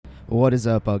What is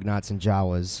up, Ugnots and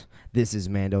Jawas? This is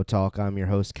Mando Talk. I'm your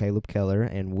host, Caleb Keller,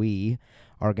 and we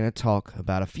are going to talk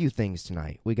about a few things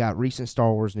tonight. We got recent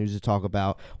Star Wars news to talk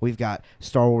about. We've got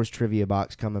Star Wars Trivia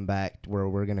Box coming back where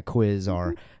we're going to quiz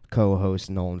our co-host,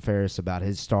 Nolan Ferris, about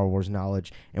his Star Wars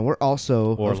knowledge. And we're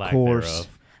also, or of lack course...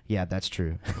 thereof. Yeah, that's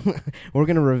true. We're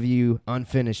going to review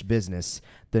Unfinished Business,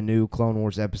 the new Clone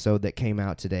Wars episode that came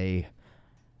out today.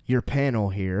 Your panel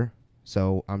here.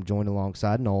 So I'm joined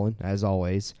alongside Nolan, as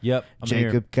always. Yep, I'm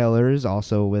Jacob here. Keller is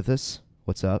also with us.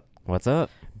 What's up? What's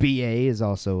up? BA is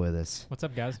also with us. What's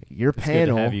up, guys? Your It's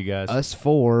panel, good to have you guys. us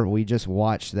four, we just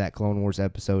watched that Clone Wars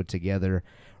episode together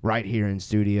right here in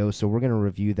studio, so we're going to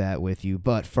review that with you.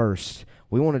 But first,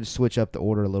 we wanted to switch up the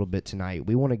order a little bit tonight.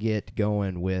 We want to get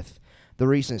going with the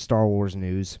recent Star Wars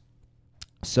news.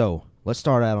 So let's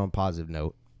start out on a positive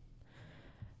note,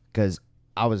 because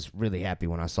I was really happy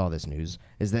when I saw this news,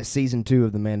 is that Season 2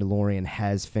 of The Mandalorian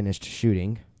has finished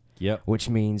shooting, Yep. which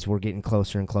means we're getting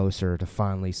closer and closer to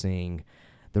finally seeing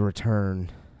the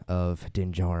return of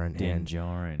Din Djarin and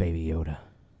Djarin. Baby Yoda,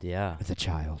 Yeah. the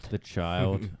child. The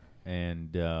child. And,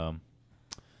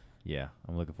 yeah,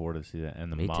 I'm looking forward to see that.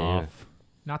 And the Me too. Moff.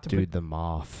 Not to Dude, the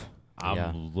Moff. I'm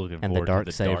Yeah. looking And the forward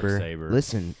to the Darksaber. Darksaber.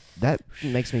 Listen, that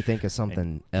makes me think of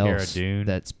something Cara else Dune.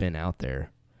 that's been out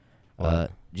there.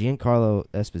 What? Giancarlo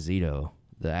Esposito,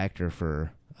 the actor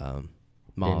for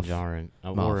Moff. Din Djarin.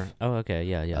 Moff. Okay,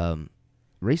 yeah.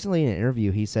 Recently in an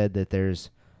interview, he said that there's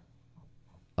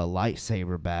a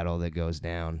lightsaber battle that goes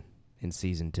down in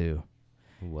Season 2.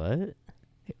 What?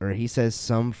 Or he says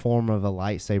some form of a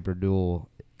lightsaber duel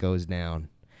goes down.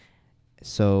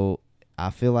 So I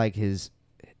feel like his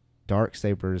dark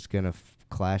saber is going to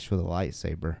clash with a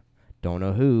lightsaber. Don't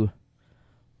know who,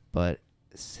 but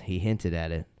he hinted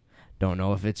at it. Don't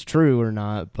know if it's true or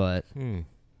not, but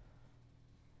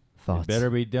thoughts. It better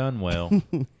be done well.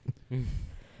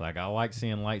 Like, I like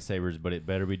seeing lightsabers, but it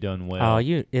better be done well.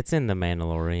 Oh, it's in The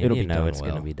Mandalorian. It'll you be know done it's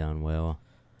going well. to be done well.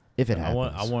 If it I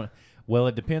happens. want. Well,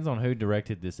 it depends on who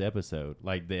directed this episode,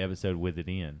 like the episode with it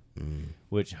in,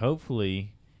 which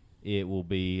hopefully it will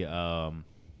be.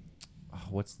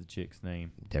 What's the chick's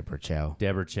name? Deborah Chow.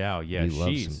 Deborah Chow. Yeah, you love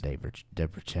she's some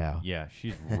Deborah Chow. yeah,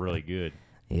 she's really good.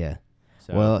 Yeah.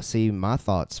 So, Well, see, my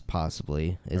thoughts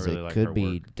possibly is really it like could her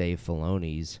be work. Dave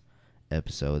Filoni's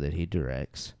episode that he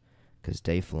directs, because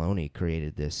Dave Filoni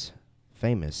created this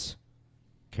famous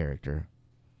character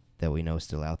that we know is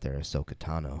still out there, Ahsoka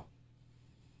Tano.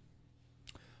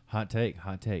 hot take.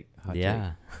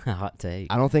 Yeah. Hot take.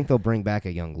 I don't think they'll bring back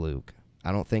a young Luke.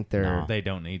 I don't think they're... No. They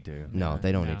don't need to. No,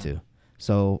 they don't need to.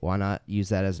 So why not use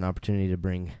that as an opportunity to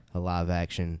bring a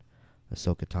live-action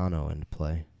Ahsoka Tano into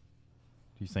play?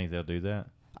 Do you think they'll do that?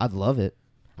 I'd love it.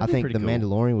 I That'd be think pretty The cool.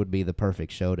 Mandalorian would be the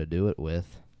perfect show to do it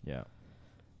with. Yeah.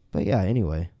 But yeah,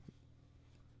 anyway.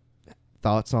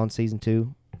 Thoughts on Season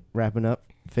 2? Wrapping up?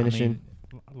 Finishing?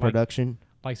 Production?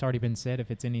 Like's already been said,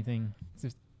 if it's anything,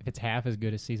 if it's half as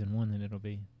good as season 1, then it'll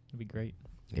be great.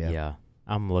 Yeah.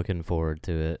 I'm looking forward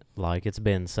to it. Like, it's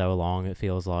been so long, it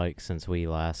feels like, since we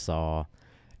last saw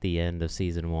the end of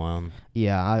season 1.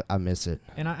 Yeah, I miss it.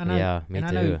 And I Me and I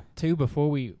too. know too before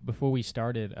we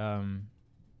started,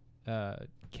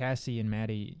 Cassie and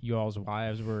Maddie, you all's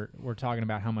wives, were talking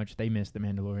about how much they miss The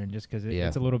Mandalorian, just because Yeah.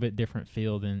 it's a little bit different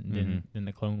feel than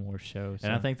the Clone Wars show. So.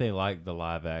 And I think they like the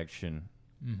live action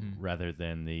Mhm. rather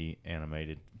than the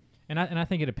animated. and I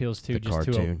think it appeals to The just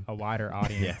cartoon. to a wider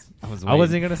audience. I I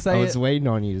wasn't gonna say I it. was waiting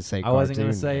on you to say I wasn't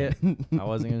gonna cartoon, say man. I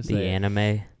wasn't gonna The say it.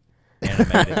 anime.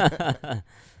 Animated.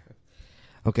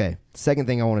 Okay, second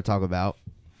thing I want to talk about.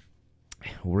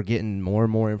 We're getting more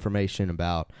and more information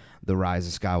about the Rise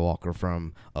of Skywalker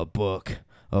from a book,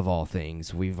 of all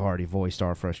things. We've already voiced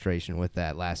our frustration with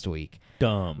that last week.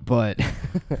 Dumb. But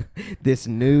this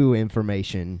new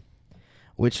information,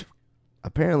 which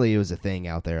apparently it was a thing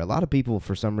out there. A lot of people,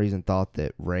 for some reason, thought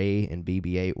that Rey and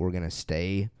BB-8 were going to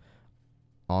stay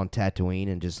on Tatooine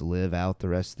and just live out the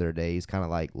rest of their days, kind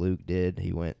of like Luke did.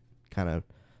 He went kind of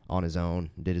on his own,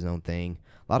 did his own thing.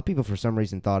 A lot of people, for some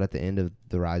reason, thought at the end of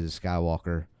The Rise of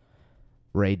Skywalker,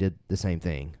 Rey did the same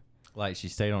thing. Like she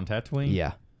stayed on Tatooine?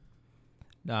 Yeah.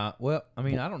 Well, I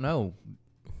mean, I don't know.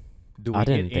 Do I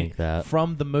get didn't think that.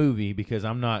 from the movie, because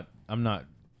I'm not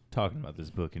talking about this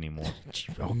book anymore.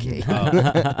 Okay.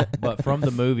 But from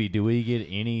the movie, do we get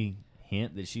any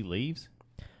hint that she leaves?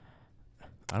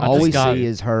 All we got- see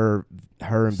is her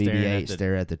and Staring at BB-8 the-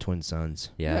 stare at the twin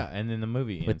suns. Yeah. And then the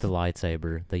movie ends. With the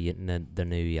lightsaber, the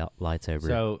new lightsaber.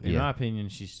 So, in Yeah. my opinion,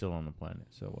 she's still on the planet.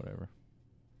 So whatever.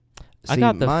 I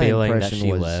got the my feeling that impression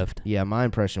she was- left. Yeah, my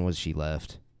impression was she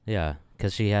left. Yeah,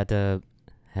 because she had to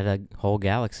had a whole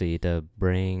galaxy to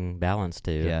bring balance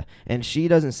to. Yeah, and she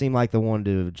doesn't seem like the one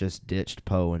to have just ditched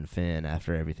Poe and Finn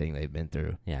after everything they've been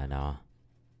through. Yeah, no.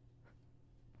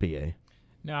 BA.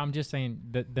 No, I'm just saying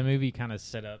the movie kind of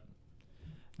set up.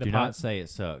 Do not say it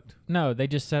sucked. No, they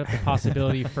just set up the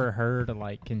possibility for her to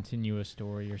like continue a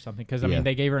story or something. Because I Yeah. mean,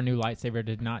 they gave her a new lightsaber,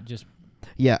 did not just.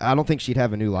 Yeah, I don't think she'd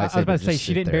have a new lightsaber. I was about to say just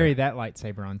she sit didn't there. bury that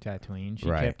lightsaber on Tatooine. She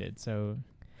Right. kept it. So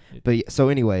But so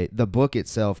anyway, the book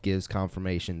itself gives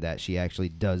confirmation that she actually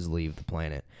does leave the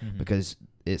planet because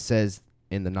it says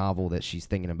in the novel that she's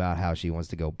thinking about how she wants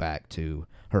to go back to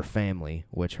her family,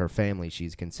 which her family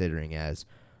she's considering as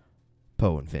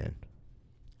Poe and Finn.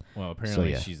 Well,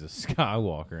 apparently yeah. she's a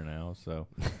Skywalker now, so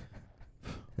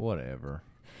whatever.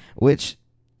 Which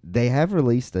they have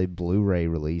released a Blu-ray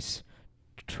release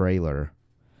trailer,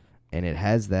 and it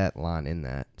has that line in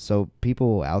that. So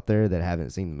people out there that haven't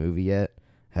seen the movie yet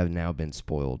have now been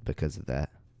spoiled because of that.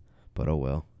 But oh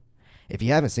well. If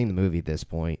you haven't seen the movie at this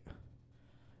point,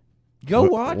 Go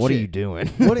what, watch what it. are you doing?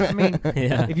 What I mean,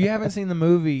 Yeah. if you haven't seen the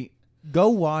movie, go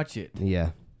watch it.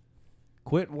 Yeah.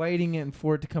 Quit waiting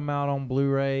for it to come out on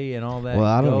Blu-ray and all that. Well,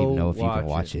 I don't Go even know if you can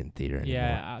watch it in theater anymore.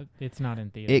 yeah, it's not in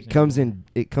theaters. It comes anymore.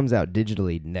 in. It comes out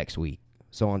digitally next week.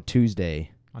 So on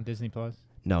Tuesday. on Disney Plus.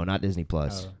 No, not Disney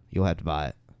Plus. Oh. You'll have to buy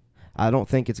it. I don't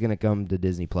think it's gonna come to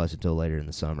Disney Plus until later in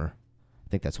the summer. I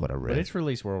think that's what I But read. it's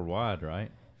released worldwide,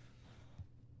 right?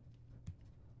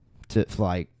 To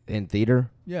like in theater.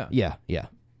 Yeah. Yeah.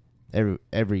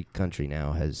 Every country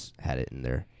now has had it in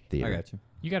their theater. I got you.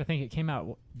 You got to think it came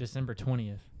out December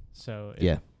 20th. So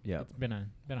Yeah. Yeah. it's been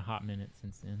a hot minute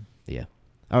since then. Yeah.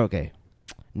 Okay.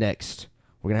 Next,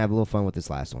 we're gonna have a little fun with this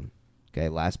last one. Okay,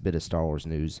 last bit of Star Wars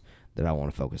news that I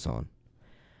want to focus on.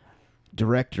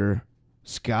 Director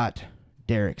Scott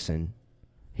Derrickson,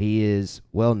 he is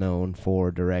well known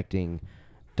for directing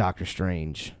Doctor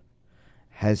Strange,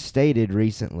 has stated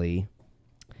recently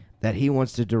that he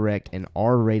wants to direct an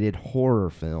R-rated horror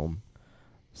film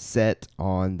set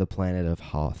on the planet of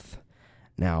Hoth.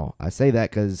 Now, I say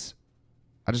that because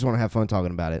I just want to have fun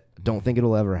talking about it. Don't think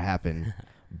it'll ever happen,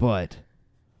 but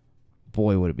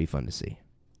boy, would it be fun to see.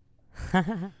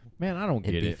 Man, I don't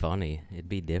It'd get be it. funny. It'd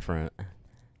be different.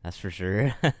 That's for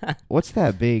sure. What's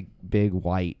that big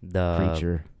white The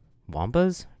creature?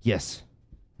 Wampas? Yes.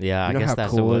 Yeah, You know I guess how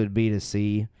that's cool what. it'd be to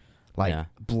see, like, Yeah.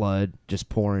 blood just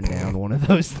pouring down one of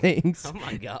those things, Oh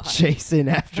my god. chasing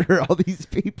after all these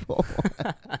people.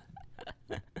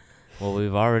 Well,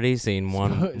 we've already seen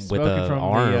one with Spoken an from the,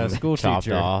 arm school chopped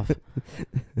teacher. off.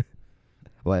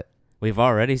 What? We've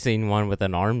already seen one with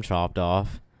an arm chopped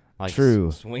off. Like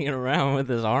True. Swinging around with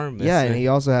his arm. Yeah, and missing. he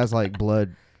also has like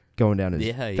blood going down his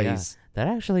Yeah, yeah. face. That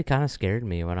actually kind of scared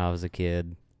me when I was a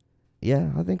kid. Yeah,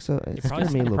 I think so. It scared me a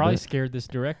Probably, little probably bit. scared this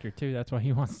director too. That's why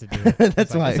he wants to do it. That's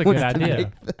It's like, why that's a he good wants to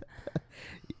idea. make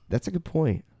That's a good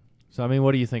point. So I mean,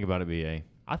 what do you think about it, BA?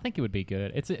 I think it would be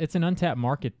good. It's an untapped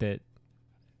market that,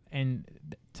 and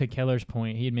to Keller's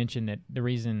point, he had mentioned that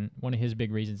one of his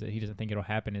big reasons that he doesn't think it'll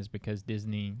happen is because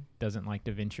Disney doesn't like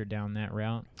to venture down that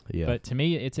route. Yeah. But to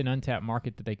me, it's an untapped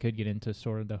market that they could get into,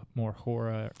 sort of the more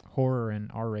horror and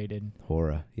R-rated.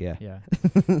 horror. Yeah. Yeah,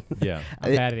 Yeah.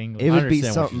 I'm bad at English. It I would be understand what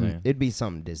you're something. saying. It'd be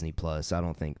something Disney Plus. I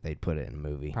don't think they'd put it in a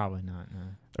movie Probably not. No.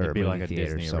 or It'd be movie like a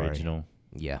theater, Disney sorry. original.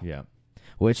 Yeah. Yeah.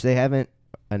 Which they haven't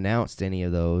announced any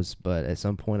of those, but at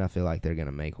some point I feel like they're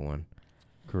gonna make one.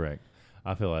 Correct.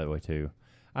 I feel that way too.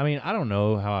 I mean, I don't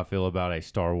know how I feel about a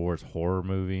Star Wars horror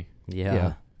movie.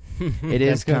 Yeah. It is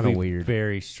That's gonna kind of be weird.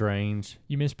 Very strange.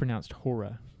 You mispronounced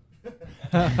horror.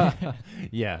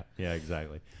 Yeah,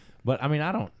 exactly. But I mean,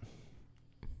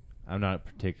 I'm not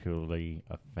particularly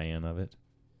a fan of it,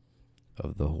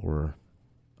 Of the horror.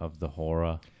 of the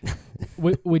horror.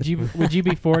 would you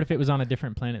be for it if it was on a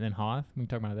different planet than Hoth? We can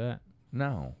talk about that.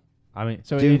 No. I mean,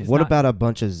 So Dude, it's what not- about a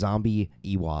bunch of zombie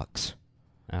Ewoks?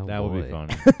 Oh, that would be boy.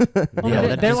 funny. Well, Yeah, they're-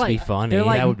 that'd they're just be like- funny. they're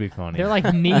like- That would be funny. They're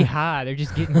like knee high. They're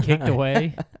just getting kicked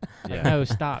away. Yeah. No,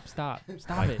 stop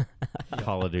Like- it.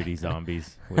 Call of Duty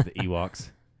zombies with the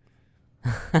Ewoks.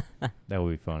 That would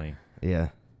be funny. Yeah.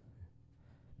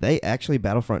 They actually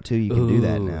Battlefront 2 you can do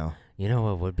that Ooh. now. You know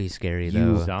what would be scary You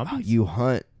though? Zombies? you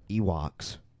hunt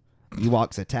Ewoks.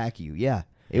 Ewoks attack you. Yeah.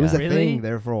 It was Yeah. a Really? thing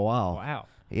there for a while. Wow.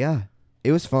 Yeah.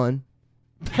 It was fun.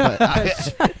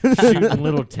 But Shooting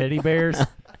little teddy bears.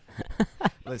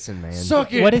 listen, man.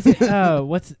 Suck it. What is it?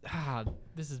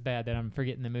 This is bad that I'm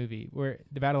forgetting the movie. Where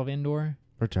the Battle of Endor?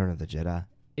 Return of the Jedi.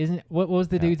 Isn't it, what was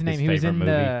the Yeah, dude's his name? He was in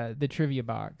favorite the trivia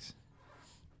box.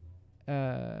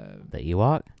 The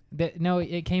Ewok? No,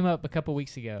 it came up a couple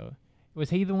weeks ago. Was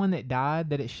he the one that died?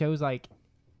 That it shows like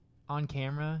on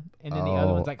camera, and then the other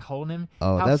Oh. one's like holding him.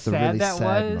 Oh, How that's a sad really that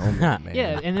sad was. moment, man.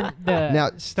 Yeah, and then the Now,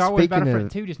 Star Wars speaking Battlefront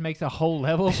of- 2 just makes a whole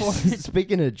level for it.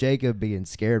 Speaking of Jacob being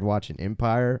scared watching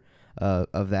Empire,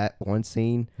 of that one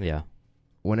scene, Yeah.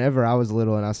 whenever I was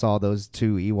little and I saw those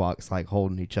two Ewoks like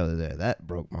holding each other there, that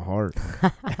broke my heart.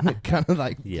 And it kind of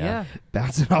like Yeah.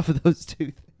 bouncing off of those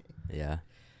two. Yeah.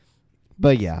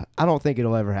 But yeah, I don't think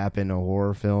it'll ever happen in a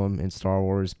horror film in Star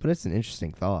Wars, but it's an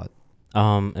interesting thought.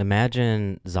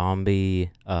 Imagine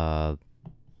zombie, what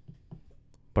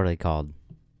are they called?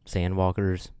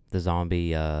 Sandwalkers? The zombie,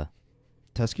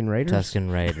 Tusken Raiders?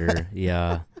 Tusken Raider.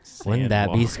 Yeah. Wouldn't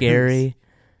that be Sandwalkers. scary?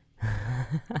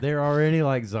 They're already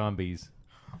like zombies.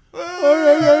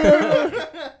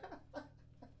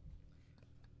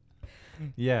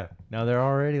 Yeah. No, they're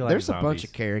already like There's a zombies. bunch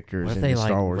of characters What if in they the like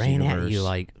Star Wars ran universe. at you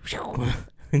like,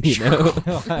 you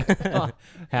know?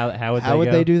 How would How they would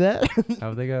go? they do that? How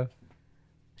would they go?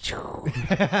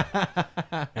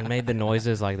 And made the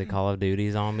noises like the Call of Duty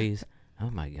zombies.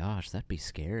 Oh my gosh, that'd be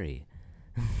scary.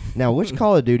 Now, which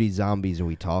Call of Duty zombies are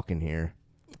we talking here?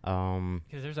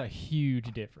 Because there's a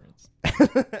huge difference.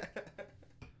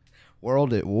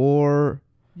 World at War.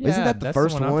 Isn't that the that's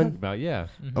first one? I'm one? talking about, yeah.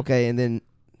 Mhm. Okay, and then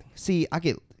see, I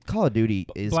get Call of Duty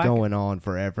is Black- going on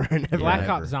forever and ever. Black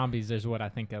and Ops ever. Zombies is what I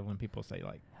think of when people say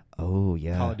like Oh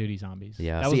yeah. Call of Duty Zombies.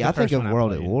 Yeah. That was See, the I think first of one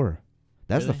World at played. War.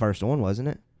 That's the Really? first one, wasn't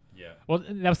it? Yeah. Well,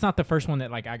 that's not the first one that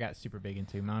like I got super big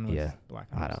into. Mine was Yeah. Black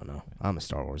Ops. I don't know. I'm a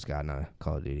Star Wars guy, not a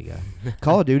Call of Duty guy.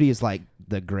 Call of Duty is like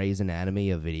the Grey's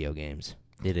Anatomy of video games.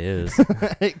 It is.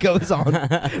 It goes on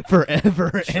forever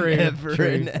True, and ever true,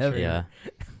 and ever. Yeah.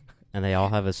 And they all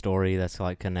have a story that's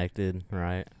like connected,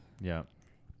 right? Yeah.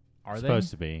 Are Supposed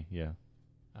they? to be, yeah.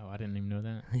 Oh, I didn't even know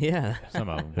that. Yeah. Some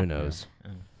of them. Who knows? Oh.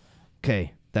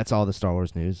 Okay, that's all the Star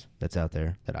Wars news that's out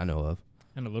there that I know of.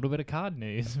 And a little bit of COD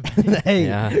news. Hey,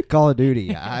 Yeah. Call of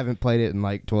Duty. I haven't played it in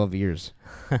like 12 years.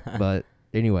 But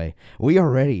anyway, we are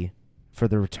ready for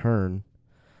the return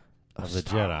of Of the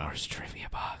Star Jedi. Wars Trivia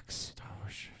Box.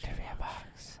 Trivia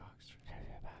Box.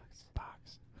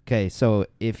 Okay, so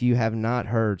if you have not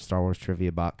heard Star Wars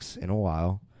Trivia Box in a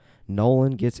while,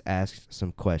 Nolan gets asked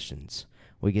some questions.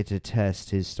 We get to test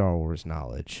his Star Wars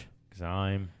knowledge. Because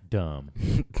I'm dumb.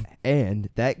 And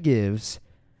that gives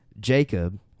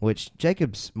Jacob, which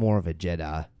Jacob's more of a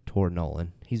Jedi toward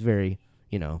Nolan. He's very,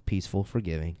 peaceful,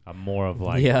 forgiving. I'm more of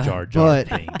like Yeah. Jar Jar But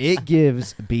Binks. it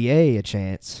gives BA a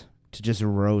chance to just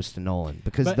roast Nolan.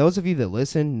 Because But- those of you that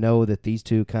listen know that these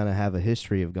two kind of have a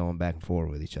history of going back and forth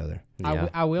with each other. Yeah.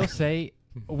 I will say,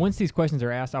 once these questions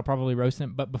are asked, I'll probably roast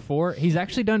him. But before, he's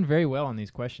actually done very well on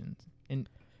these questions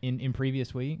in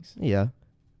previous weeks. Yeah.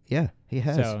 Yeah, he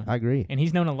has. So- I agree. And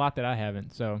he's known a lot that I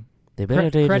haven't. So The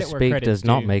ability to credit where speak credit's does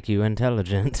not due. make you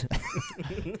intelligent.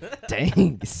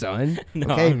 Dang, son.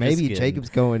 No, Okay, I'm just maybe kidding. Jacob's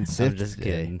going I'm Sith just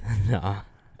today. kidding. Nah. All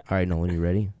right, Nolan, you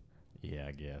ready? Yeah,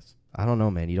 I guess. I don't know,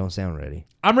 man. You don't sound ready.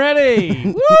 I'm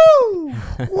ready! Woo!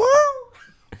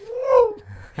 Woo!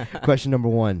 Question number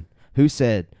 1. Who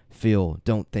said, feel,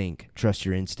 don't think, trust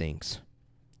your instincts?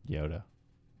 Yoda.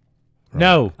 Wrong.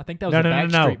 No. I think that was No, the no,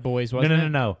 no, Backstreet no. Boys, No, wasn't no, it?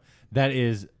 no. That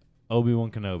is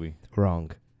Obi-Wan Kenobi.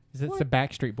 Wrong. It's the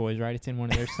Backstreet Boys, right? It's in one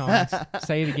of their songs.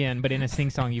 Say it again, but in a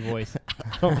sing-songy voice.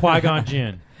 Qui-Gon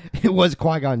Jinn. It was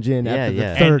Qui-Gon Jinn Yeah, after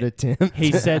yeah. the third And attempt.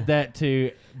 He said that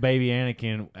to baby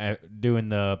Anakin doing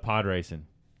the pod racing.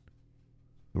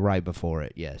 right before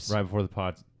it, yes. Right before the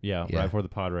pod. Yeah, Yeah. right before the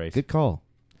pod race. Good call.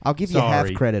 I'll give you half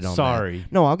Sorry. credit on that. Sorry.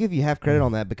 No, I'll give you half credit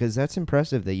on that because that's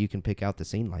impressive that you can pick out the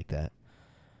scene like that.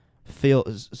 Phil,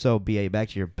 so BA, back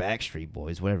to your Backstreet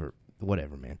Boys, whatever,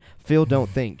 man. Phil, don't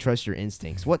think, trust your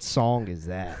instincts. What song is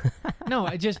that? No,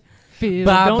 I just feel.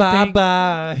 Bye, don't bye, think,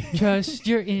 bye. Trust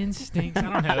your instincts.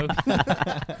 I don't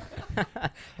know.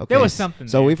 Okay, There was something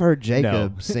So there. we've heard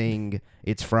Jacob No. sing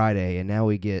 "It's Friday," and now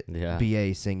we get Yeah.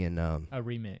 BA singing A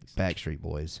remix. Backstreet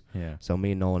Boys. Yeah. So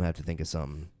me and Nolan have to think of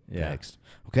something Yeah. next.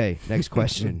 Okay, next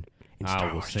question. In Star I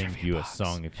will Wars sing Trivia you a Box.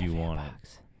 song if you want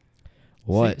it.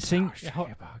 What? Sing.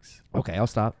 Okay, I'll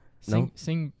stop. No.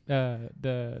 Sing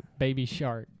the Baby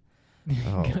Shark.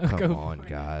 Oh, Go- come go on, for it.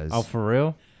 guys. Oh, for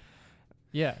real?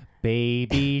 Yeah.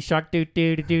 Baby shark do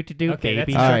do do do do do. Okay,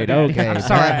 Baby that's All shark. right, bad. okay. I'm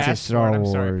sorry I Back to asked for Star it. I'm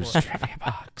sorry Wars for it. Trivia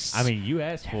Box. I mean, you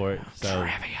asked for it, so.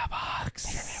 Trivia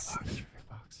Box. Trivia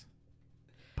box.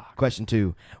 Question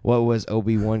 2. What was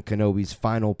Obi-Wan Kenobi's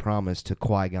final promise to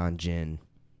Qui-Gon Jinn?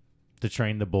 To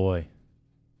train the boy.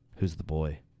 Who's the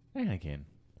boy? Anakin.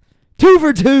 2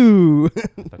 for 2.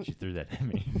 I thought you threw that at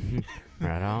me.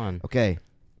 Right on. Okay.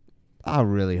 I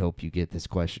really hope you get this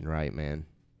question right, man.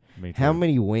 Me How too.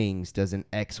 many wings does an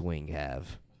X-Wing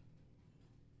have?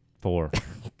 4.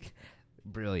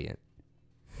 Brilliant.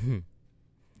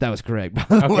 That was correct, by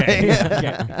the Okay. way.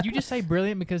 Okay. Did you just say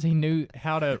brilliant because he knew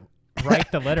how to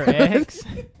write the letter X?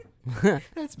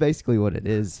 That's basically what it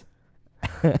is.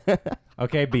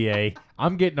 Okay, BA.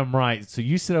 I'm getting them right, so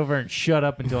you sit over and shut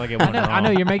up until I get one wrong. I know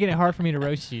you're making it hard for me to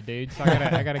roast you, dude. So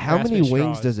I gotta. How grasp many at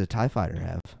wings straws. does a TIE fighter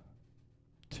have?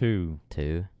 2.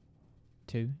 2.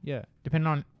 2? Yeah, depending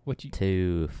on what you.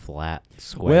 2 flat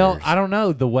squares. Well, I don't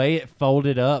know. The way it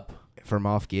folded up For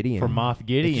Moff Gideon. for Moff It just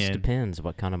Gideon. depends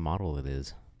what kind of model it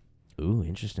is. Ooh,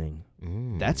 interesting.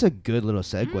 Mm. That's a good little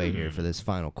segue here for this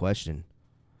final question.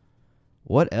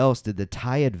 What else did the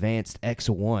TIE Advanced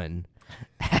X1...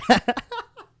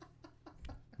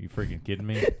 You freaking kidding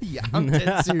me? Yeah, I'm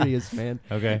dead serious, man.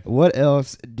 Okay. What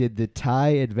else did the TIE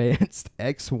Advanced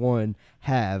X1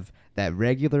 have that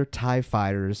regular TIE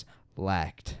fighters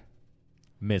lacked?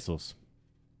 Missiles.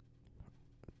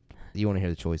 You want to hear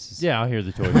the choices? Yeah, I'll hear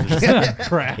the choices.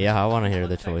 Crap. Yeah, I want to hear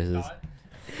the choices.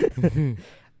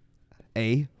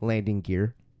 A. Landing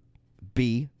gear.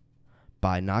 B.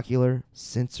 Binocular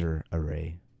sensor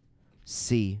array.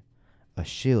 C. A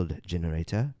shield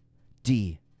generator.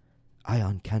 D.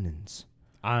 Ion cannons.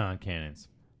 Ion cannons.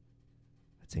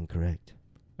 That's incorrect.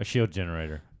 A shield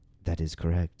generator. That is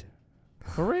correct.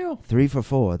 For real? 3 for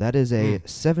 4. That is a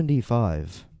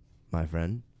 75, my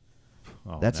friend.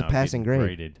 Oh, That's a now I'm passing getting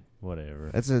grade. Graded.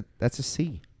 Whatever. That's a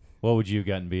C. What would you have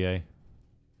gotten, BA?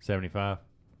 75?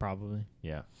 Probably.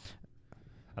 Yeah.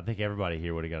 I think everybody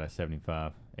here would have got a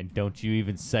 75. And don't you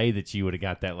even say that you would have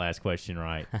got that last question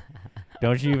right.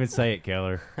 Don't you even say it,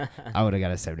 Keller. I would have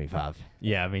got a 75.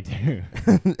 Yeah, me too.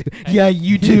 Yeah,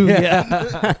 you do.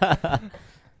 Yeah.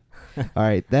 All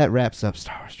right, that wraps up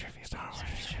Star Wars Trivia.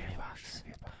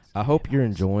 I hope you're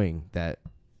enjoying that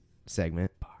segment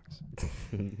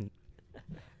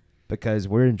because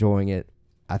we're enjoying it.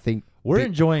 I think We're B-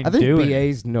 enjoying I think doing it.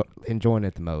 BA's enjoying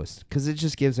it the most because it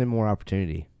just gives him more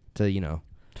opportunity to,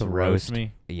 To roast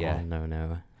me. yeah. Oh,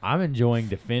 no. I'm enjoying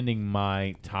defending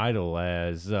my title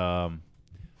as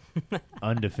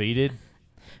undefeated.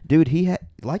 Dude,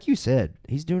 like you said,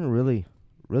 he's doing really,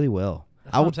 really well.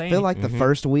 That's I what I'm would saying. feel like the Mhm.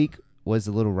 first week was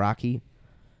a little rocky.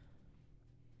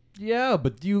 Yeah,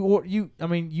 but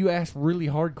you asked really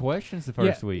hard questions the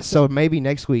first week. So maybe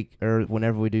next week or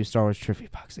whenever we do Star Wars Trivia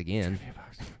Box again,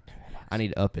 I need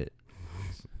to up it.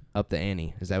 Up the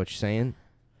ante. Is that what you're saying?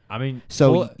 I mean,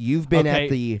 So pull- you've been okay, at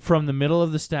the... from the middle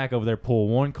of the stack over there. Pull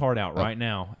one card out right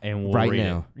now, and we'll Right read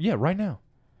now. it. Yeah, right now.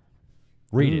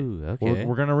 Read Ooh, it. okay.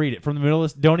 We're gonna read it from the middle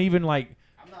of. Don't even like.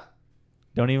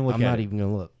 Don't even look I'm at not it. even going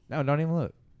to look. No, don't even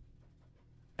look.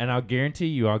 And I'll guarantee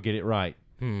you, I'll get it right.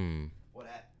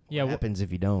 Yeah. What happens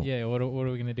if you don't? Yeah. What are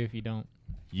we gonna do if you don't?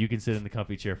 You can sit in the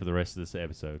comfy chair for the rest of this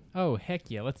episode. Oh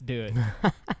heck yeah! Let's do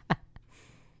it.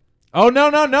 Oh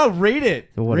no! Read it.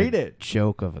 What Read a it.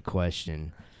 joke of a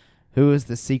question. Who is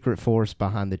the secret force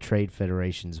behind the Trade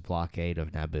Federation's blockade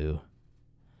of Naboo?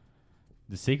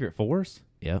 The Secret Force.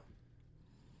 Yep.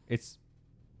 It's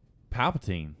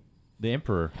Palpatine, the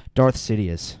Emperor. Darth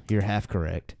Sidious. You're half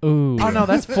correct. Ooh. Oh no,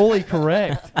 that's fully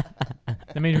correct.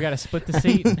 That means we gotta split the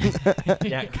seat.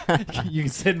 Yeah, you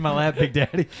can sit in my lap, Big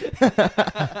Daddy.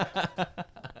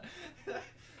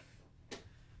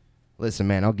 Listen,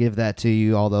 man, I'll give that to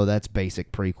you, although that's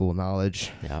basic prequel knowledge.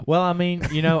 Yeah. Well, I mean,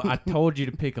 I told you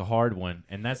to pick a hard one,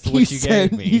 and that's what you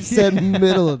gave me. You said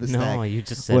middle of the stack. No, you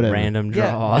just said Whatever. random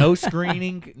Yeah, draw. no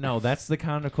screening. No, that's the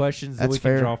kind of questions that That's we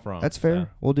fair. can draw from. That's fair. So,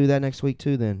 We'll do that next week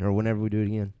too, then, or whenever we do it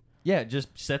again. yeah, just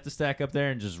set the stack up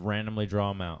there and just randomly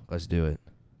draw them out. Let's do it.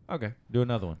 Okay, do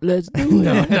another one. Let's do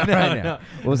No, it. not right now.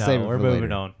 We'll no, save it we're for moving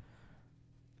later. on.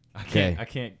 I Okay.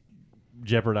 can't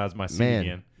jeopardize my seat Man,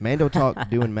 again. Mando Talk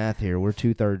doing math here. We're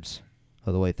 2/3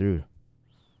 of the way through.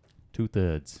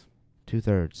 2/3,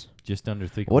 2/3. just under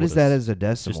 3/4. What is that as a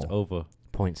Just decimal? over.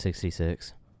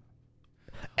 0.66.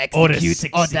 Execute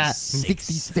order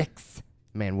 66.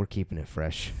 Man, we're keeping it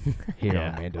fresh here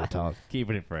Yeah. on Mando Talk.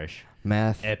 Keeping it fresh.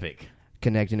 Math, Epic.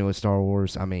 connecting it with Star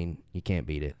Wars. I mean, you can't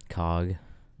beat it. COG.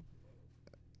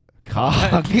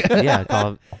 Cog. Yeah,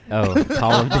 Call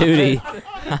of Duty.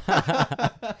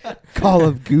 Call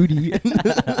of Duty.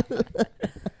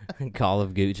 Call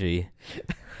of Gucci.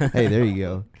 Hey, there you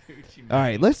go. All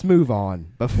right, let's move on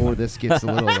before this gets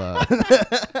a little...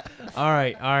 All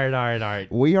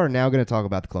right. We are now going to talk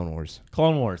about the Clone Wars.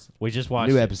 Clone Wars. We just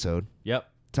watched New it. episode Yep.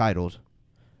 titled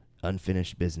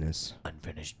Unfinished Business.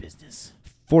 Unfinished business.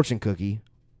 Fortune cookie.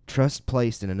 Trust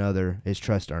placed in another is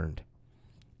trust earned.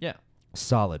 Yeah.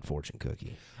 Solid fortune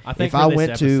cookie. I think If for I this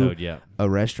went to- episode, yeah. A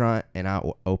restaurant and I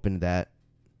opened that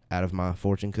out of my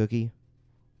fortune cookie,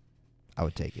 I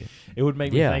would take it. It would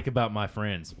make me Yeah. think about my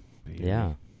friends.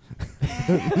 Yeah.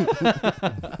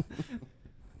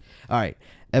 All right,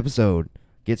 episode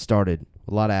gets started.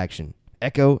 A lot of action.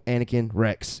 Echo, Anakin,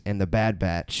 Rex, and the Bad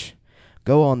Batch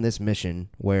go on this mission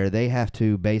where they have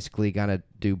to basically kind of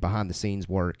do behind-the-scenes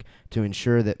work to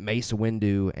ensure that Mace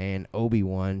Windu and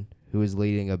Obi-Wan, who is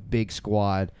leading a big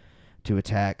squad to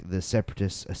attack the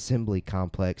Separatist assembly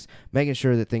complex, making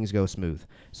sure that things go smooth.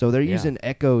 So they're using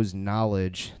Echo's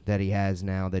knowledge that he has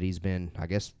now that he's been, I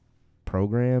guess,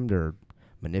 programmed or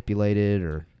manipulated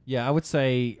or... Yeah, I would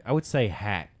say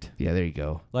hacked. Yeah, there you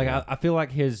go. Like yeah. I feel like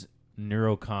his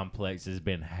neurocomplex has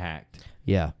been hacked.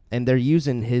 Yeah, and they're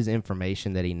using his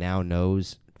information that he now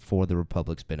knows for the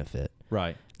Republic's benefit.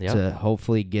 Right. Yep. To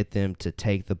hopefully get them to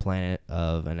take the planet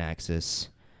of Anaxis.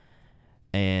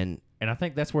 And I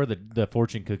think that's where the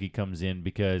fortune cookie comes in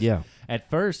because at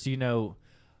first, you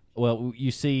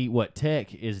see what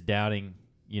Tech is doubting,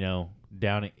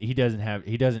 he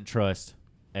doesn't trust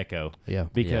Echo. Yeah.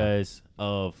 Because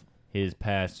of his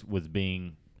past with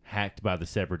being hacked by the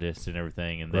Separatists and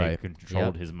everything, and they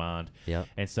controlled his mind. Yep.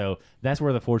 And so that's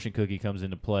where the fortune cookie comes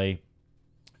into play.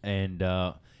 And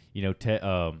Echo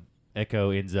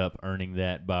ends up earning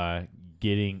that by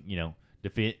getting,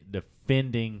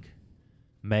 defending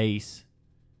Mace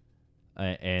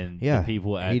and the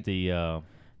people at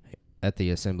the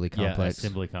assembly complex.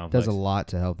 Assembly complex. Does a lot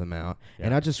to help them out. Yeah.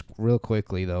 And I just, real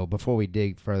quickly, though, before we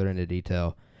dig further into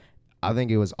detail, I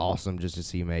think it was awesome just to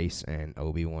see Mace and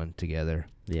Obi-Wan together.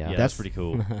 Yeah. That's pretty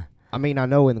cool. I mean, I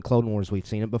know in the Clone Wars we've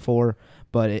seen it before,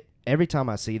 but every time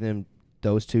I see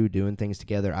those two doing things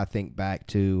together, I think back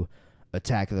to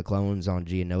Attack of the Clones on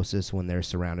Geonosis when they're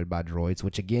surrounded by droids,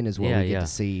 which again is what we get to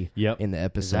see in the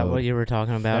episode. Is that what you were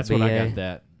talking about? That's BA? what I got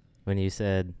that. When you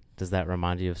said, does that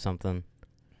remind you of something?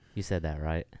 You said that,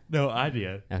 right? No, I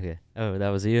did. Okay. Oh, that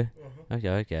was you?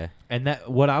 Okay. And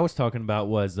what I was talking about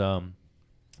was one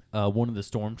of the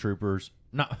stormtroopers.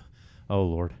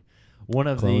 One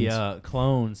of the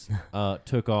clones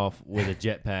took off with a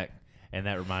jetpack, and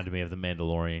that reminded me of the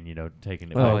Mandalorian.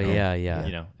 Taking it. Oh back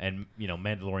yeah. And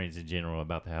Mandalorians in general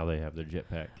about how they have their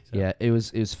jetpack. So. Yeah, it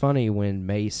was funny when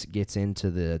Mace gets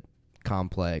into the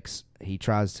complex. He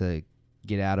tries to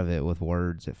get out of it with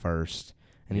words at first.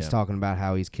 And he's talking about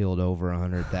how he's killed over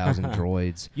 100,000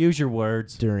 droids. Use your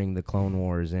words. During the Clone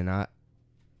Wars. And I'm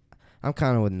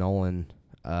kind of with Nolan.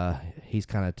 He's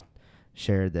kind of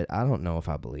shared that I don't know if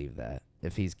I believe that.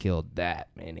 If he's killed that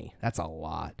many. That's a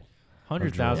lot.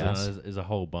 100,000 is a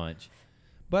whole bunch.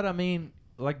 But, I mean,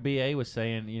 like B.A. was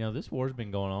saying, this war's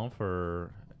been going on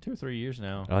for 2 or 3 years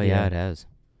now. Oh, yeah, it has.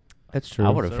 That's true. I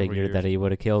would have Several figured years. that he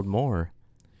would have killed more.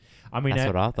 I mean, that's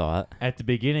what I thought. At the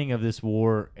beginning of this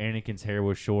war, Anakin's hair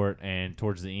was short, and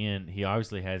towards the end, he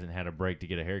obviously hasn't had a break to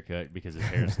get a haircut because his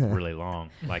hair is really long,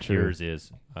 like yours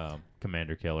is,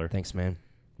 Commander Keller. Thanks, man.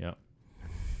 Yep.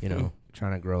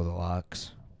 Trying to grow the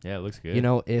locks. Yeah, it looks good.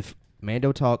 If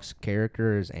Mando Talk's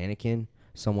character is Anakin,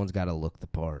 someone's got to look the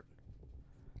part.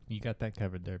 You got that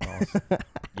covered there, boss.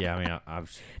 Yeah, I mean,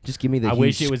 I've just give me the I huge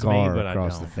wish it was me, scar but I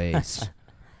across don't. the face.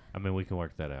 I mean, we can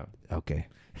work that out. Okay.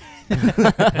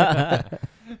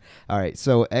 All right,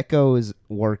 so Echo is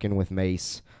working with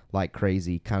Mace like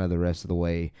crazy kind of the rest of the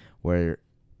way, where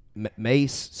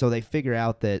Mace, so they figure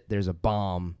out that there's a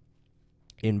bomb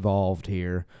involved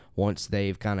here once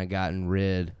they've kind of gotten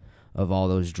rid of all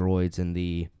those droids in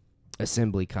the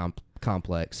assembly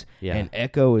complex. Yeah. And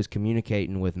Echo is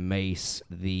communicating with Mace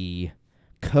the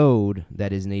code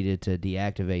that is needed to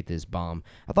deactivate this bomb.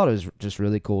 I thought it was just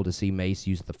really cool to see Mace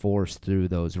use the Force through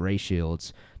those ray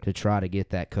shields to try to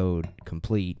get that code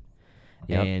complete.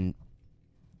 Yep. And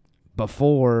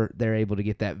before they're able to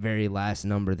get that very last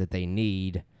number that they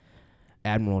need,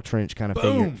 Admiral Trench kind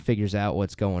of figures out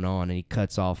what's going on, and he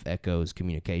cuts off Echo's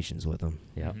communications with him.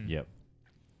 Yep. Yep.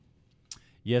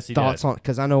 Yes, he Thoughts does. on,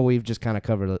 because I know we've just kind of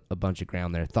covered a bunch of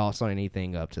ground there. Thoughts on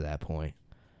anything up to that point?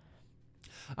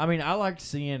 I mean, I liked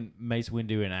seeing Mace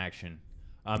Windu in action.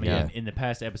 I mean, in the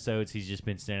past episodes, he's just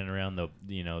been standing around the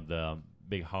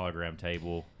big hologram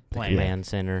table playing Command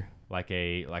center. like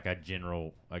a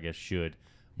general, I guess, should.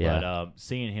 Yeah. But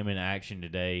seeing him in action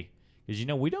today, because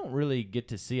we don't really get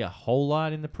to see a whole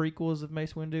lot in the prequels of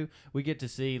Mace Windu. We get to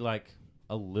see like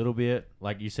a little bit,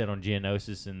 like you said on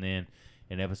Geonosis, and then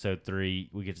in Episode 3,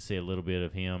 we get to see a little bit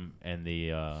of him and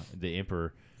the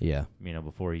Emperor. Yeah.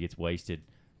 Before he gets wasted,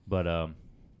 but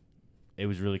it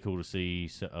was really cool to see.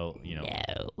 So,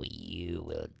 No, you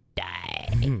will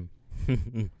die.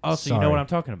 Oh, so you Sorry. know what I'm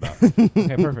talking about.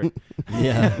 Okay, perfect.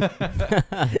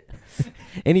 Yeah.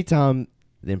 Anytime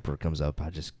the Emperor comes up, I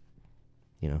just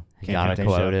You know, You Can't gotta help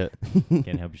quote yourself. it.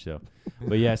 Can't help yourself.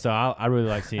 But yeah, so I really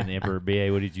like seeing the Emperor.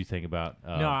 BA, what did you think about?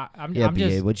 no, I'm yeah, I'm BA,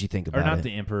 just what'd you think or about not it?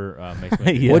 the Emperor. Mace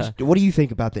Windu. Yeah. What do you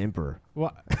think about the Emperor?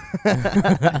 well,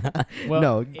 well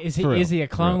No, is for he real, a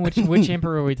clone? Which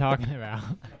emperor are we talking about?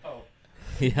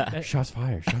 Yeah. Shots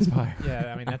fired. Shots fired.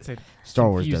 Yeah, I mean that's a Star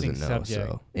Wars confusing doesn't know. subject.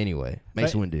 So anyway,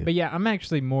 Mace Windu. But yeah, I'm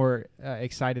actually more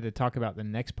excited to talk about the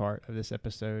next part of this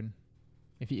episode.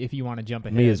 If you want to jump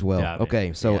ahead, Me as well. Dive in.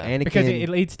 Okay, so Yeah. Anakin. because it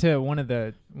leads to one of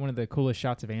the coolest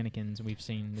shots of Anakin's we've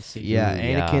seen this season. yeah, Ooh,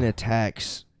 yeah. Anakin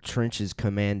attacks Trench's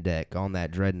command deck on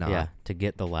that dreadnought. Yeah, to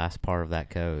get the last part of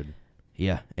that code.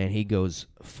 Yeah, and he goes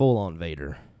full on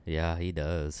Vader Yeah, he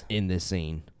does. in this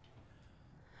scene.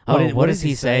 What does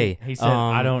he say? He said,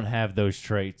 "I Um, don't have those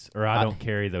traits, or I I- don't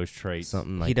carry those traits."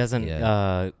 Something like he doesn't.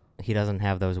 Yeah. He doesn't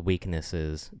have those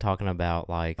weaknesses. Talking about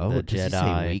like oh, the does Jedi.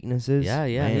 he say weaknesses? Yeah,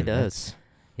 yeah, he Man, does.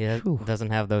 He Whew.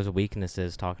 doesn't have those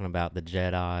weaknesses. Talking about the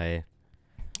Jedi,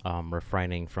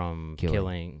 refraining from Killing.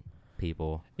 killing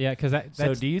people. Yeah, because So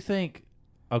that's. do you think?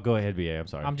 Oh, go ahead, BA. I'm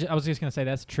sorry. I was just gonna say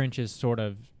that's Trench's sort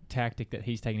of tactic that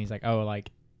he's taking. He's like, oh, like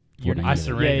What are you I gonna do?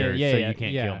 surrender, yeah, so yeah, you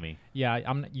can't yeah. kill me.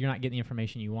 yeah, you're not getting the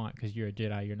information you want because you're a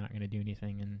Jedi. You're not gonna do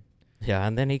anything. And Yeah,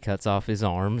 and then he cuts off his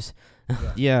arms.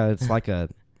 Yeah, it's like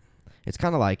it's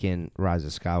kind of like in Rise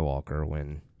of Skywalker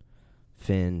when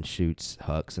Finn shoots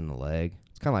Hux in the leg.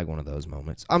 It's kind of like one of those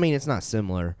moments. I mean, it's not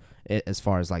similar as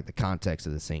far as like the context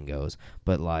of the scene goes,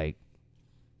 but like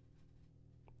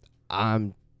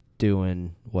I'm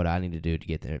doing what I need to do to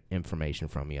get the information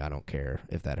from you. I don't care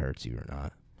if that hurts you or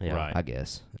not. Yeah. Right. I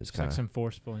guess it's it's kind like of some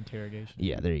forceful interrogation.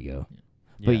 yeah. There you go.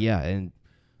 But yeah, and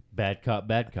bad cop,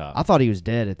 bad cop. I thought he was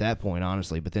dead at that point,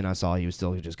 honestly. But then I saw he was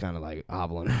still just kind of like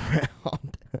hobbling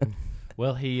around.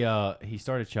 Well, he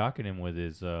started shocking him with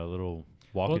his little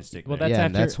walking stick. Well, there. that's Yeah, after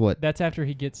and that's what- that's after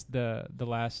he gets the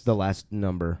last The last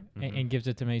number. and gives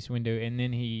it to Mace Windu, and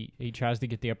then he tries to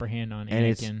get the upper hand on And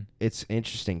Anakin. it's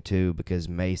interesting too because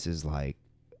Mace is like,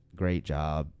 great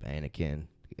job, Anakin,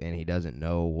 and he doesn't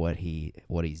know what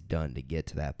he's done to get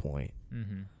to that point.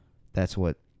 Mm-hmm. That's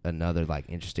what another like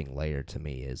interesting layer to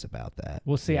me is about that.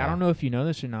 Well, see, I Yeah. don't know if you know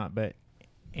this or not, but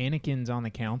Anakin's on the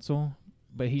council,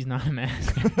 but he's not a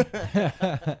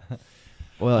master.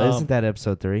 Well, Um, isn't that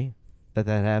episode 3 that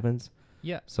happens?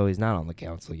 Yeah. So he's not on the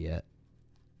council yet.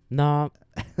 No,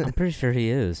 I'm pretty sure he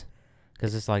is,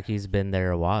 because it's like he's been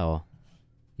there a while.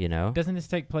 You know. Doesn't this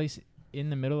take place in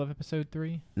the middle of episode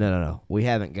 3? No. We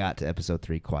haven't got to episode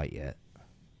 3 quite yet.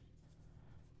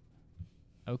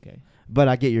 Okay. But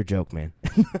I get your joke, man.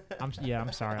 I'm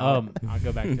sorry. I'll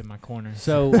go back to my corner.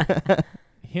 So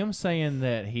him saying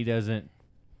that he doesn't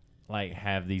like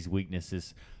have these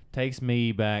weaknesses takes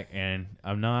me back, and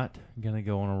I'm not gonna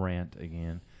go on a rant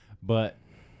again, but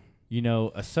you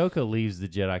know, Ahsoka leaves the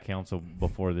Jedi Council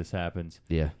before this happens,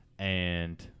 Yeah.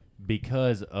 and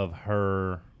because of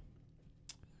her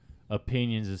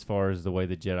opinions as far as the way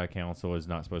the Jedi Council is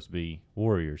not supposed to be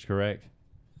warriors, correct?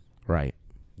 Right.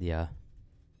 Yeah.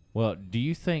 Well, do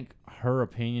you think her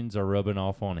opinions are rubbing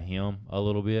off on him a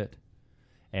little bit?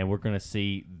 And we're going to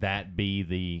see that be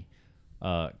the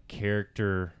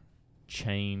character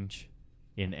change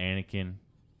in Anakin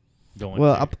going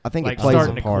Well, to, I think like it plays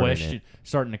starting a to part in question, it.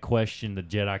 starting to question the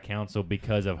Jedi Council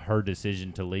because of her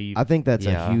decision to leave. I think that's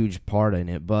Yeah. a huge part in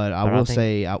it, but I But I will think-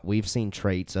 say we've seen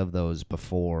traits of those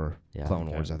before Yeah. Clone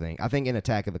Okay. Wars. I think in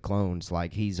Attack of the Clones,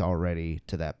 like he's already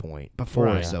to that point before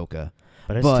Right. Ahsoka.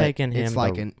 But it's but taken him. it's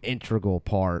like the, an integral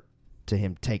part to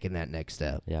him taking that next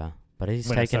step. Yeah. But he's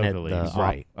when taking it Ahsoka the leaves.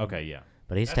 Right. Okay, yeah.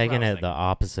 But he's That's what I taking was it the thinking.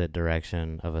 opposite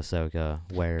direction of Ahsoka,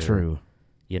 where True.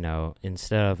 you know,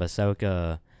 instead of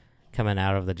Ahsoka coming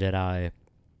out of the Jedi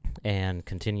and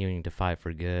continuing to fight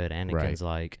for good, Anakin's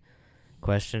like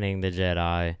questioning the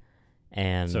Jedi,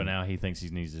 and So now he thinks he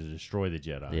needs to destroy the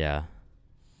Jedi. yeah,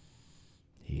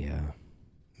 Yeah,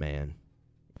 man.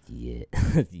 yeah,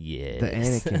 yeah. The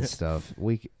Anakin stuff,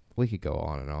 we could go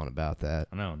on and on about that.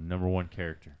 I know, number one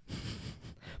character.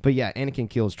 But yeah, Anakin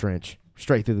kills Trench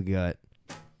straight through the gut.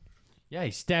 Yeah,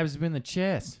 he stabs him in the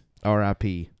chest.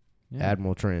 R.I.P. Yeah.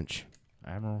 Admiral Trench.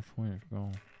 Admiral Switch,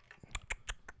 go.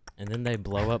 And then they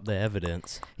blow up the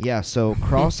evidence. Yeah, so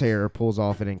Crosshair pulls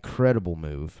off an incredible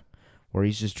move where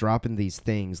he's just dropping these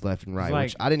things left and right, like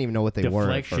which I didn't even know what they were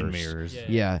at Deflection first. mirrors. Yeah.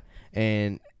 Yeah,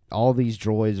 and all these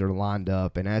droids are lined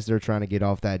up, and as they're trying to get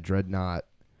off that dreadnought,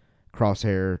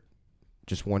 Crosshair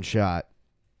just one shot,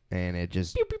 and it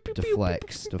just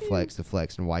deflects,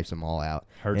 and wipes them all out.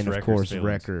 Hurts and of Wrecker's course, feelings.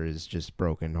 Wrecker is just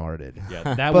brokenhearted. Yeah,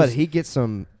 that But was. he gets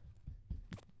some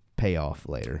payoff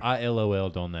later. I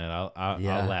LOL'd on that. I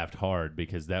Yeah. laughed hard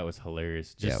because that was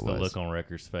hilarious. Yeah, Just it the was. look on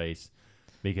Wrecker's face.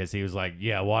 because he was like,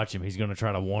 "Yeah, watch him. He's gonna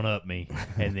try to one up me,"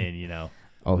 and then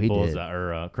Oh, he did. Bullseye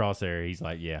or Crosshair. He's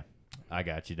like, "Yeah, I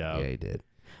got you, dog." Yeah, he did.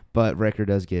 But Wrecker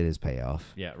does get his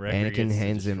payoff. Yeah, Wrecker Anakin gets to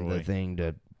hands him the destroy thing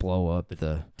to blow up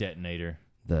the detonator.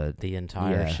 The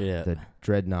entire ship. the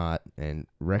dreadnought, and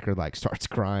Wrecker like starts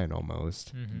crying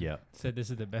almost. Mhm. Yeah, Said this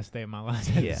is the best day of my life.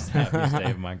 Yeah. happiest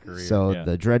day of my career. So yeah.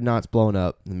 the dreadnought's blown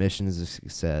up. The mission is a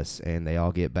success, and they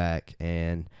all get back.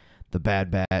 And the Bad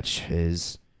Batch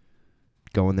is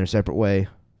going their separate way,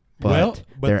 but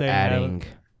they're they adding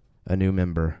a new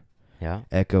member. Yeah.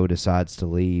 Echo decides to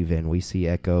leave, and we see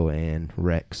Echo and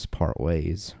Rex part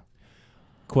ways.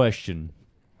 Question: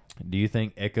 do you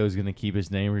think Echo's going to keep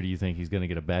his name, or do you think he's going to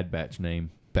get a Bad Batch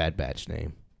name? Bad Batch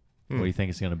name. What do you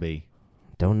think it's going to be?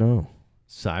 Don't know.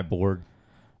 Cyborg.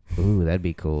 Ooh, that'd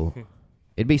be cool.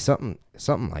 It'd be something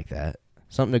like that.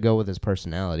 Something to go with his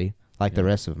personality, like the Yeah.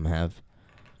 rest of them have.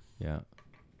 Yeah.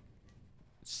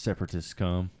 Separatist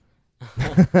scum.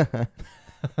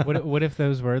 What if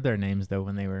those were their names though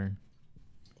when they were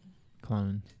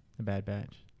clones, the Bad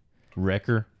Batch,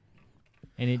 Wrecker.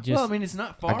 and it just Well, I mean, it's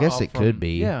not far. I guess off it could from-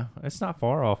 be. Yeah, it's not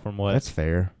far off from what. That's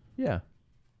fair. yeah.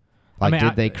 Like, mean,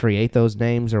 did they create those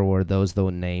names, or were those the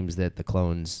names that the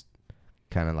clones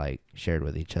kind of like shared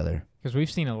with each other? because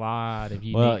we've seen a lot of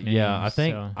unique Well, names. yeah, I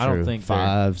think so. I don't True. think they're-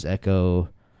 Fives, Echo.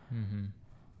 Mhm.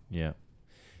 Yeah.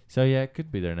 So yeah, it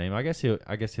could be their name. I guess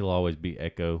he'll always be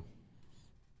Echo.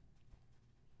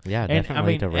 Yeah, And I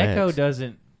definitely mean, to Rex. Echo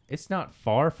doesn't. It's not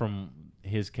far from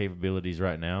his capabilities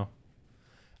right now.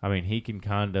 I mean, he can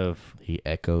kind of. He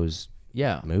echoes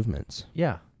Yeah. movements.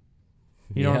 Yeah.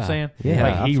 You know what I'm Yeah. saying? Yeah,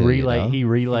 Like I he feel you, though. he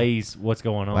relays what's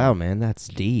going on. Wow, man, that's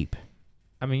deep.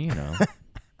 I mean,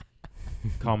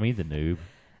 call me the noob.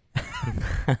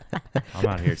 I'm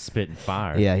out here spitting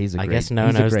fire. Yeah, he's a I great. guess he's a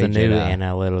Nono's the great new Jedi.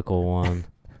 analytical one.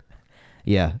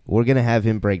 Yeah, we're gonna have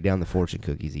him break down the fortune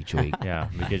cookies each week. Yeah,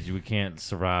 because we can't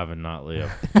survive and not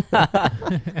live.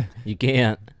 You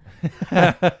can't.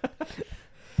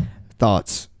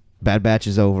 Thoughts? Bad Batch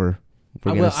is over.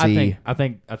 We're gonna see. I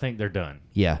think they're done.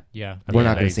 Yeah, Yeah. I we're think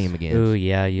not gonna they- see him again. Ooh,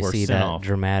 yeah, you We're see sent that off.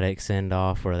 dramatic send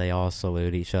off where they all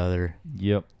salute each other.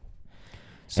 Yep.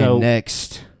 So So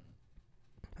next,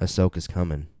 Ahsoka's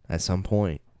coming at some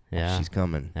point. Yeah. She's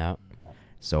coming. Yep.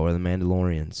 So are the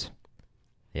Mandalorians.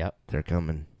 Yep. They're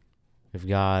coming. We've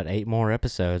got 8 more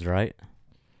episodes, right?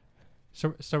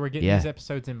 So we're getting Yeah. these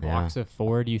episodes in blocks of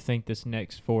 4. Do you think this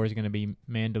next 4 is going to be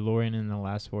Mandalorian and the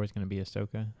last 4 is going to be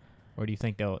Ahsoka? Or do you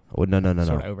think they'll... Well, no.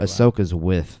 Sorta overlap. Ahsoka's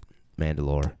with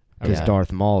Mandalore because Okay.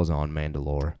 Darth Maul's on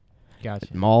Mandalore.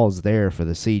 Gotcha. Maul's there for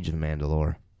the siege of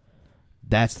Mandalore.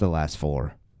 That's the last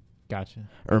 4. Gotcha.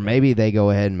 Or maybe they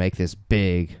go ahead and make this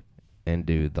big and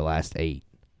do the last 8.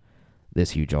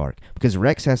 This huge arc. Because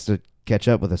Rex has to catch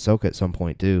up with Ahsoka at some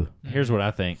point, too. here's what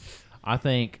I think. I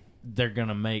think they're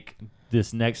gonna make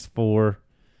this next 4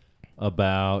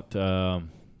 about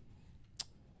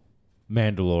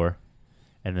Mandalore,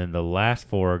 and then the last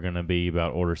 4 are gonna be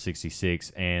about Order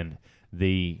 66 and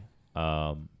the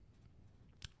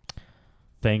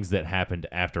things that happened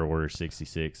after Order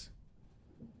 66.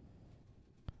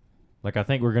 Like, I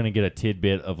think we're gonna get a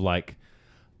tidbit of like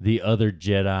the other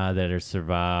Jedi that have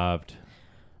survived.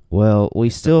 Well, we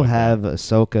still like that. have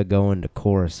Ahsoka going to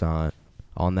Coruscant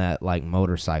on that like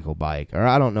motorcycle bike. Or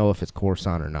I don't know if it's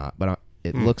Coruscant or not, but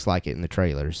it looks like it in the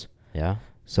trailers. Yeah.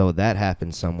 So that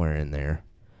happens somewhere in there.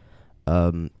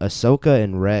 Ahsoka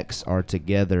and Rex are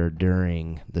together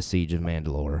during the Siege of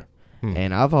Mandalore.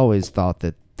 And I've always thought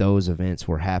that those events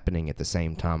were happening at the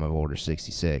same time of Order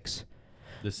 66.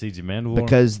 The Siege of Mandalore.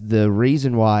 Because the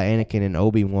reason why Anakin and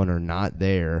Obi-Wan are not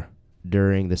there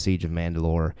during the Siege of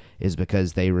Mandalore is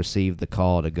because they received the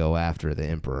call to go after the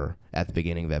Emperor at the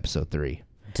beginning of Episode 3.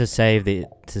 To save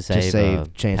To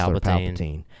save Chancellor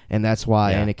Palpatine. And that's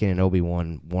why Yeah. Anakin and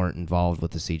Obi-Wan weren't involved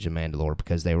with the Siege of Mandalore,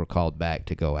 because they were called back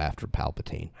to go after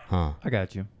Palpatine. Huh. I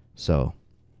got you. So,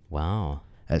 Wow.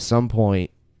 at some point,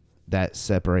 that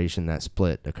separation, that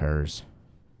split occurs.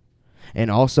 And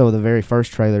also, the very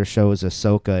first trailer shows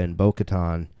Ahsoka and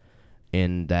Bo-Katan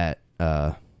in that,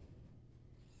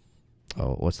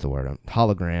 what's the word?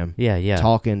 Hologram. Yeah, yeah.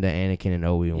 Talking to Anakin and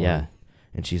Obi-Wan. Yeah.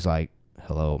 And she's like,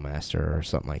 hello, master, or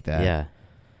something like that. Yeah.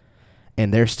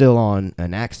 And they're still on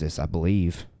Anaxis, I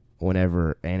believe,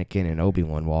 whenever Anakin and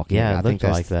Obi-Wan walk in. Yeah, it I think looked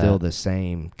that's like that. still the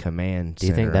same command Do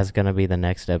you think center. that's going to be the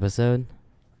next episode?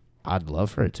 I'd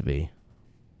love for it to be.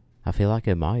 I feel like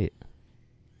it might.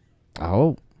 I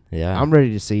hope. Yeah. I'm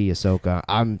ready to see Ahsoka.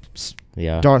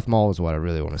 Yeah. Darth Maul is what I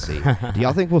really want to see. Do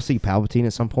y'all think we'll see Palpatine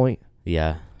at some point?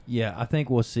 Yeah. Yeah, I think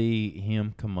we'll see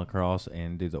him come across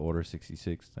and do the Order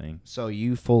 66 thing. So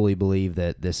you fully believe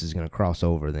that this is going to cross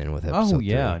over then with episode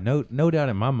 3? No doubt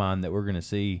in my mind that we're going to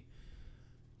see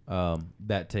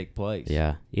that take place.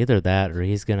 Yeah, either that or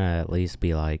he's gonna at least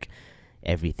be like,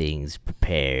 everything's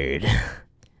prepared.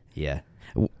 Yeah.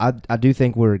 I do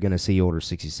think we're going to see Order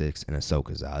 66 in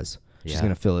Ahsoka's eyes. She's Yeah.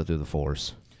 going to feel it through the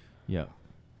Force. Yeah.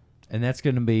 And that's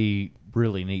going to be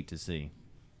really neat to see.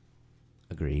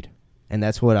 Agreed. And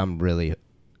that's what I'm really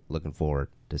looking forward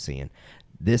to seeing.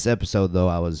 This episode, though,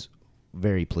 I was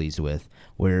very pleased with.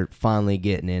 We're finally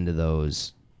getting into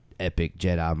those epic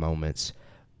Jedi moments,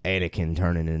 Anakin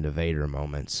turning into Vader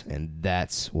moments, and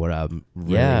that's what I'm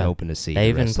really Yeah. hoping to see. They the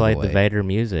even rest played of the way. Vader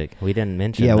music. We didn't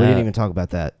mention Yeah, that. we didn't even talk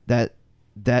about that.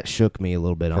 That shook me a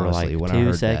little bit, For honestly. like when 2 I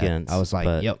heard seconds, that, I was like,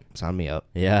 but- "Yep, sign me up."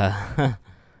 Yeah.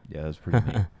 Yeah, that's pretty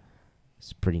neat.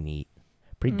 It's pretty neat,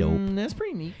 pretty dope. That's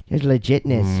pretty neat. There's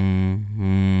legitness.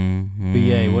 Mm-hmm.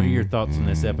 BA, what are your thoughts on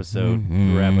this episode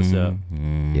to wrap us up?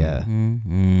 Yeah.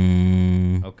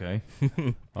 Mm-hmm. Okay.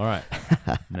 All right.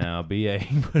 Now, BA,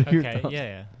 what are your Okay, thoughts?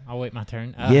 yeah. I'll wait my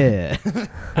turn. Yeah.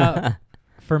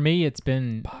 For me, it's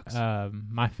been Box.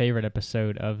 my favorite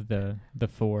episode of the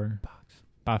 4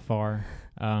 by far.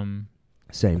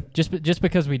 Same. Just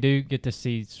because we do get to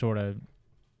see sort of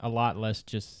a lot less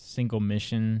just single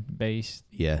mission based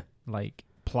Yeah. like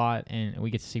plot, and we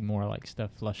get to see more like stuff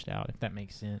flushed out, if that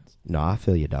makes sense. No, I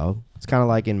feel you, dog. It's kind of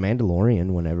like in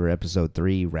Mandalorian whenever episode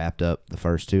 3 wrapped up the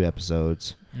first 2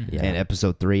 episodes. Mhm. Yeah. And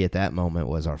episode 3 at that moment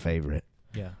was our favorite.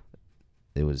 Yeah.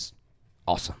 It was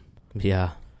awesome.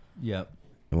 Yeah. Yep.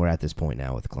 And we're at this point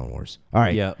now with Clone Wars. All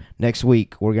right. Yep. Next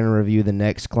week, we're going to review the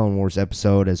next Clone Wars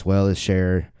episode as well as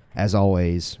share, as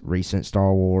always, recent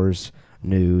Star Wars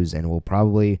news. And we'll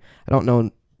probably,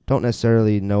 don't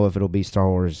necessarily know if it'll be Star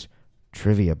Wars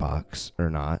trivia box or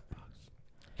not.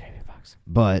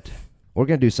 But we're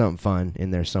going to do something fun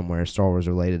in there somewhere, Star Wars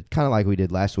related, kind of like we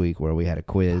did last week where we had a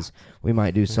quiz. We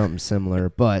might do something similar,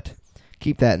 but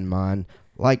keep that in mind.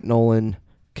 Like Nolan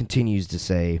continues to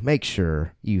say, make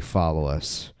sure you follow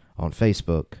us on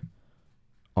Facebook,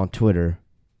 on Twitter,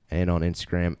 and on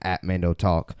Instagram at Mando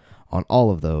Talk. On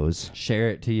all of those, Share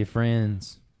it to your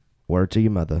friends. word to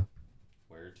your mother.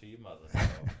 Word to your mother.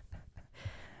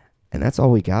 And that's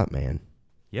all we got, man.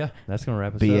 Yeah, that's going to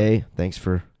wrap us up. BA, thanks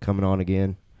for coming on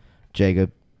again.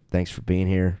 Jacob, thanks for being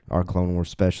here, our Clone Wars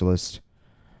specialist.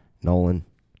 Nolan,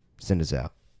 send us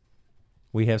out.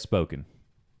 We have spoken.